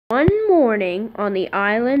One morning on the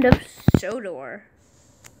island of Sodor,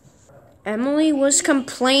 Emily was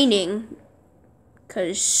complaining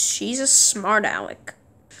because she's a smart aleck.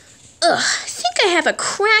 Ugh, I think I have a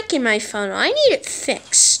crack in my funnel. I need it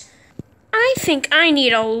fixed. I think I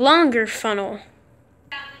need a longer funnel.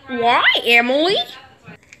 Why, Emily?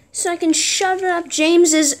 So I can shove up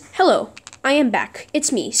James's... Hello, I am back.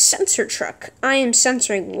 It's me, Censor Truck. I am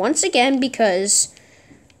censoring once again because...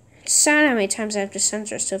 It's sad how many times I have to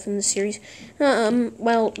censor stuff in the series.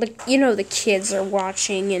 Well, the kids are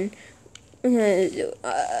watching and...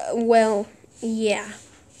 well, yeah.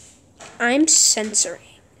 I'm censoring.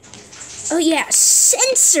 Oh yeah,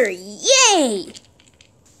 censor! Yay!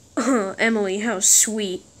 Emily, how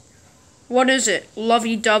sweet. What is it,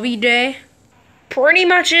 lovey-dovey day? Pretty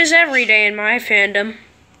much is every day in my fandom.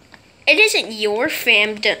 It isn't your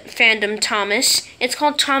fandom, Thomas. It's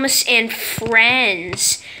called Thomas and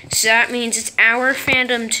Friends. So that means it's our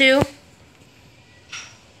fandom too?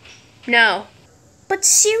 No. But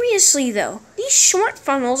seriously though, these short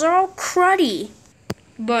funnels are all cruddy.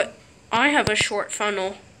 But I have a short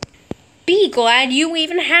funnel. Be glad you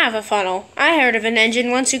even have a funnel. I heard of an engine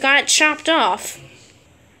once who got it chopped off.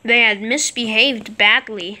 They had misbehaved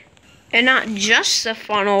badly. And not just the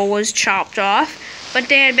funnel was chopped off, but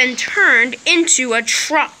they had been turned into a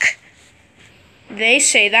truck. They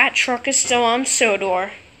say that truck is still on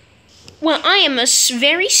Sodor. Well, I am a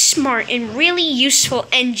very smart and really useful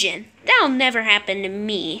engine. That'll never happen to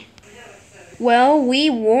me. Well, we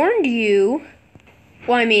warned you.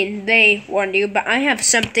 Well, I mean, they warned you, but I have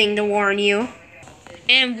something to warn you.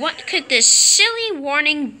 And what could this silly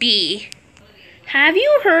warning be? Have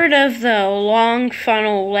you heard of the long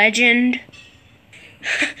funnel legend?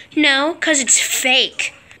 No, 'cause it's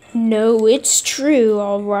fake. No, it's true,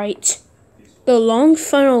 all right. The long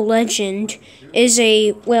funnel legend is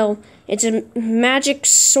it's a magic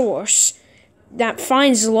source that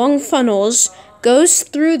finds long funnels, goes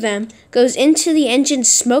through them, goes into the engine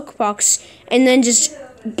smoke box, and then just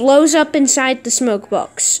blows up inside the smoke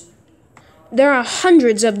box. There are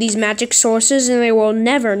hundreds of these magic sources, and they will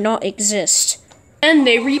never not exist. And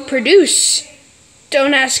they reproduce.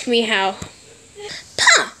 Don't ask me how.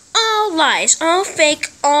 Puh! All lies, all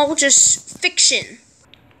fake, all just fiction.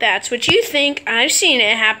 That's what you think. I've seen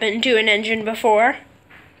it happen to an engine before.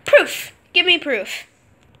 Proof! Give me proof.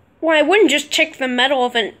 Why, I wouldn't just check the metal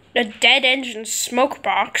of a dead engine smoke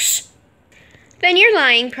box. Then you're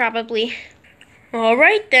lying, probably. All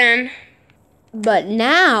right, then. But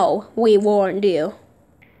now we warned you.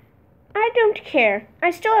 I don't care.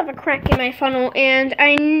 I still have a crack in my funnel, and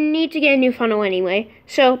I need to get a new funnel anyway.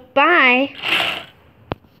 So, bye.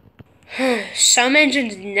 Some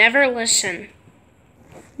engines never listen.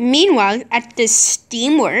 Meanwhile, at the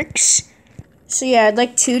Steamworks... So yeah, I'd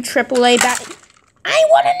like 2 AAA back... I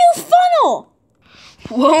want a new funnel!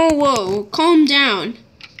 Whoa, calm down.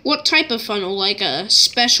 What type of funnel? Like a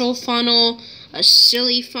special funnel? A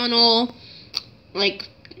silly funnel? Like...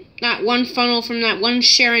 that one funnel from that one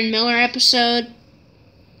Sharon Miller episode.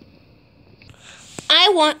 I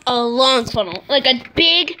want a long funnel. Like a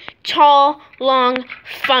big, tall, long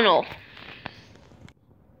funnel.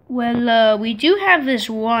 Well, we do have this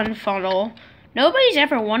one funnel. Nobody's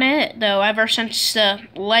ever wanted it, though, ever since the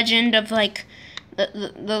legend of, like,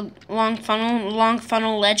 the long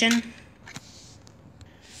funnel legend.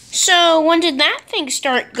 So, when did that thing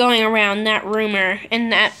start going around, that rumor,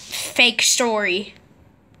 and that fake story?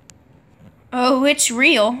 Oh, it's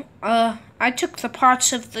real. I took the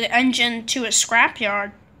parts of the engine to a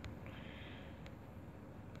scrapyard.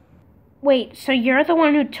 Wait, so you're the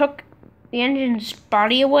one who took the engine's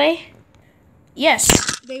body away?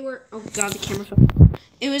 Yes, they were... Oh god, the camera fell.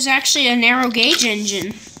 It was actually a narrow gauge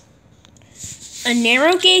engine. A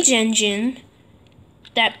narrow gauge engine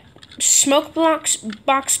that smoke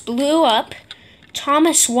box blew up.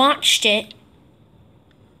 Thomas watched it.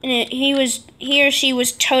 And he or she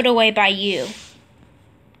was towed away by you.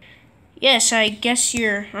 Yes, I guess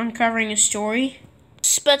you're uncovering a story.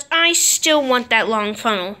 But I still want that long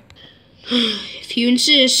funnel. If you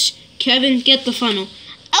insist, Kevin, get the funnel.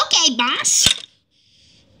 Okay, boss.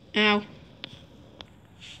 Ow.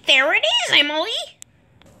 There it is, Emily.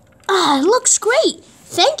 It looks great.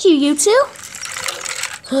 Thank you, you two.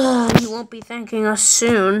 You won't be thanking us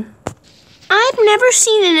soon. I've never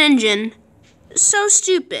seen an engine so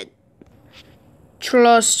stupid.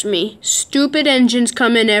 Trust me, stupid engines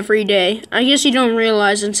come in every day. I guess you don't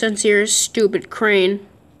realize it since you're a stupid crane.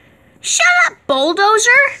 Shut up, bulldozer!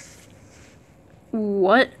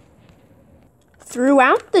 What?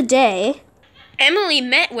 Throughout the day, Emily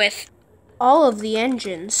met with all of the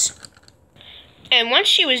engines. And once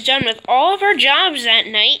she was done with all of her jobs that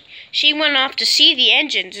night, she went off to see the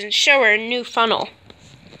engines and show her new funnel.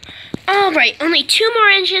 Alright, only 2 more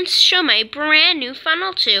engines to show my brand new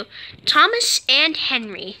funnel to Thomas and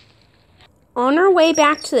Henry. On her way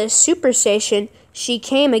back to the superstation, she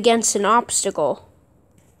came against an obstacle.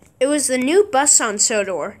 It was the new bus on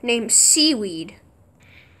Sodor, named Seaweed.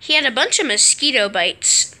 He had a bunch of mosquito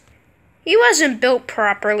bites. He wasn't built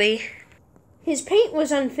properly. His paint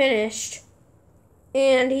was unfinished.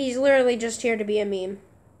 And he's literally just here to be a meme.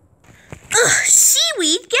 Ugh,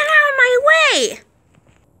 Seaweed, get out of my way!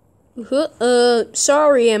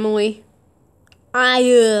 Sorry, Emily.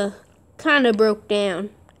 I, kinda broke down.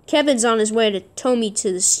 Kevin's on his way to tow me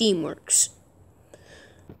to the Steamworks.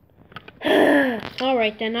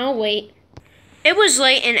 Alright then, I'll wait. It was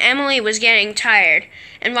late and Emily was getting tired.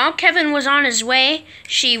 And while Kevin was on his way,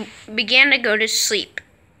 she began to go to sleep.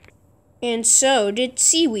 And so did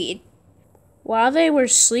Seaweed. While they were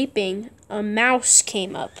sleeping, a mouse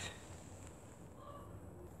came up.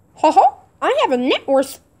 Ho! I have a net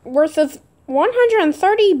worth of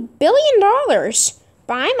 $130 billion,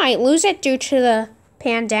 but I might lose it due to the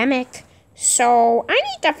pandemic. So I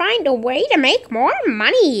need to find a way to make more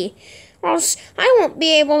money, or else I won't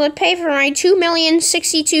be able to pay for my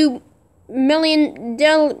 2,062 million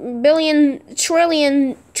billion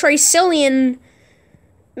trillion tricillion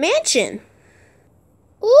mansion.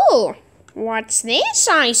 Ooh, what's this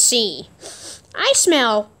I see? I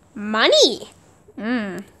smell money.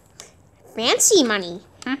 Fancy money.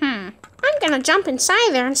 I'm gonna jump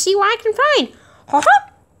inside there and see what I can find.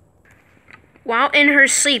 Ha-ha! While in her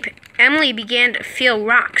sleep, Emily began to feel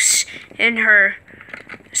rocks in her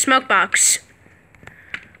smoke box.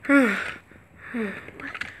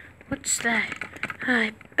 What's that?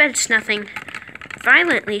 I bet it's nothing.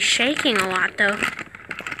 Violently shaking a lot, though.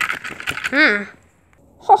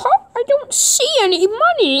 Haha, I don't see any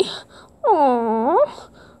money. Aww,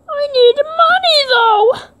 I need money,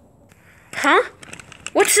 though. Huh?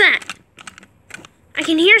 What's that? I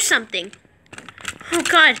can hear something. Oh,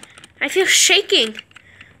 God, I feel shaking.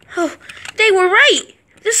 Oh, they were right.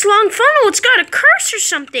 This long funnel, it's got a curse or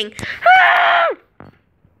something. Ah!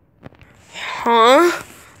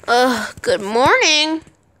 Huh? Good morning.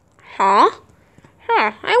 Huh?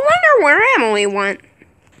 I wonder where Emily went.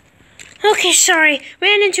 Okay, sorry.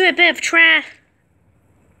 Ran into a bit of traffic.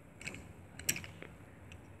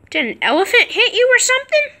 Did an elephant hit you or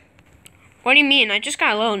something? What do you mean? I just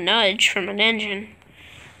got a little nudge from an engine.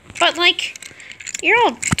 But, like, you're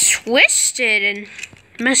all twisted and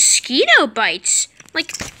mosquito bites.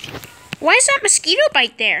 Like, why is that mosquito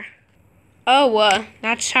bite there? Oh,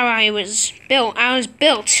 that's how I was built. I was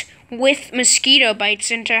built with mosquito bites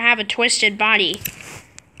and to have a twisted body.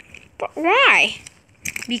 But why?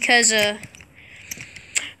 Because,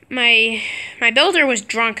 my builder was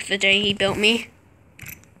drunk the day he built me.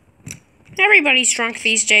 Everybody's drunk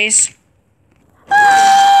these days.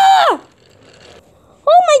 Ah!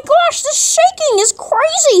 Oh my gosh, this shaking is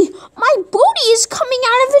crazy! My booty is coming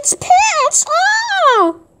out of its pants!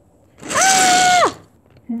 Oh! Ah!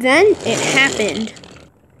 Then it happened.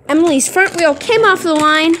 Emily's front wheel came off the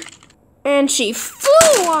line, and she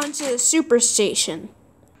flew onto the superstation.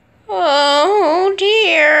 Oh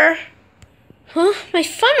dear. Huh? My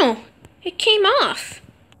funnel. It came off.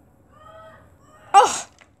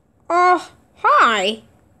 Hi.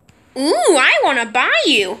 Ooh, I want to buy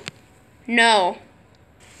you. No.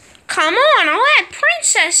 Come on, I'll add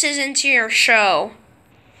princesses into your show.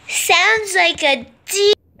 Sounds like a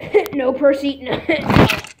No, Percy. No.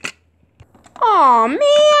 Aw, man.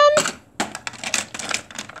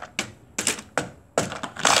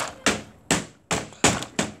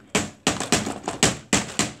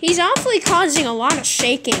 He's awfully causing a lot of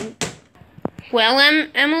shaking. Well,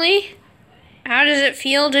 Emily, how does it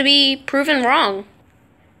feel to be proven wrong?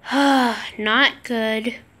 Not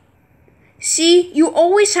good. See, you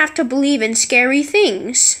always have to believe in scary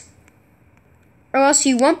things, or else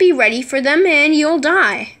you won't be ready for them and you'll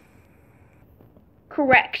die.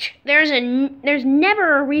 Correct. There's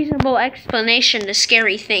never a reasonable explanation to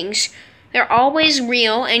scary things. They're always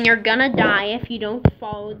real, and you're gonna die if you don't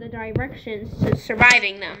follow the directions to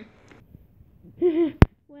surviving them.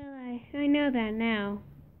 Well, I know that now.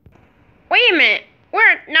 Wait a minute. We're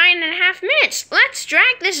at 9.5 minutes. Let's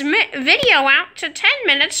drag this video out to 10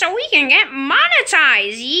 minutes so we can get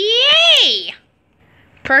monetized. Yay!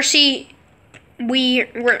 Percy,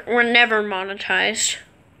 we're never monetized.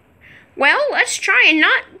 Well, let's try and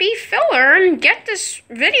not be filler and get this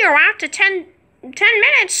video out to 10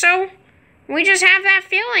 minutes so we just have that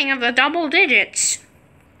feeling of the double digits.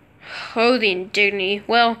 Oh, the indignity.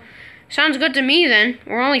 Well, sounds good to me then.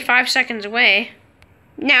 We're only 5 seconds away.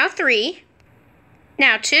 Now 3.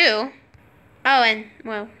 Now 2. Oh, and,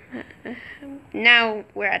 well, now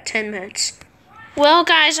we're at 10 minutes. Well,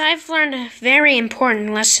 guys, I've learned a very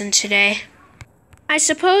important lesson today. I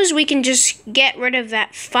suppose we can just get rid of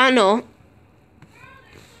that funnel.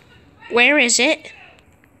 Where is it?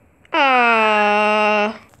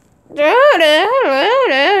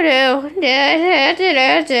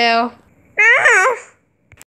 Do.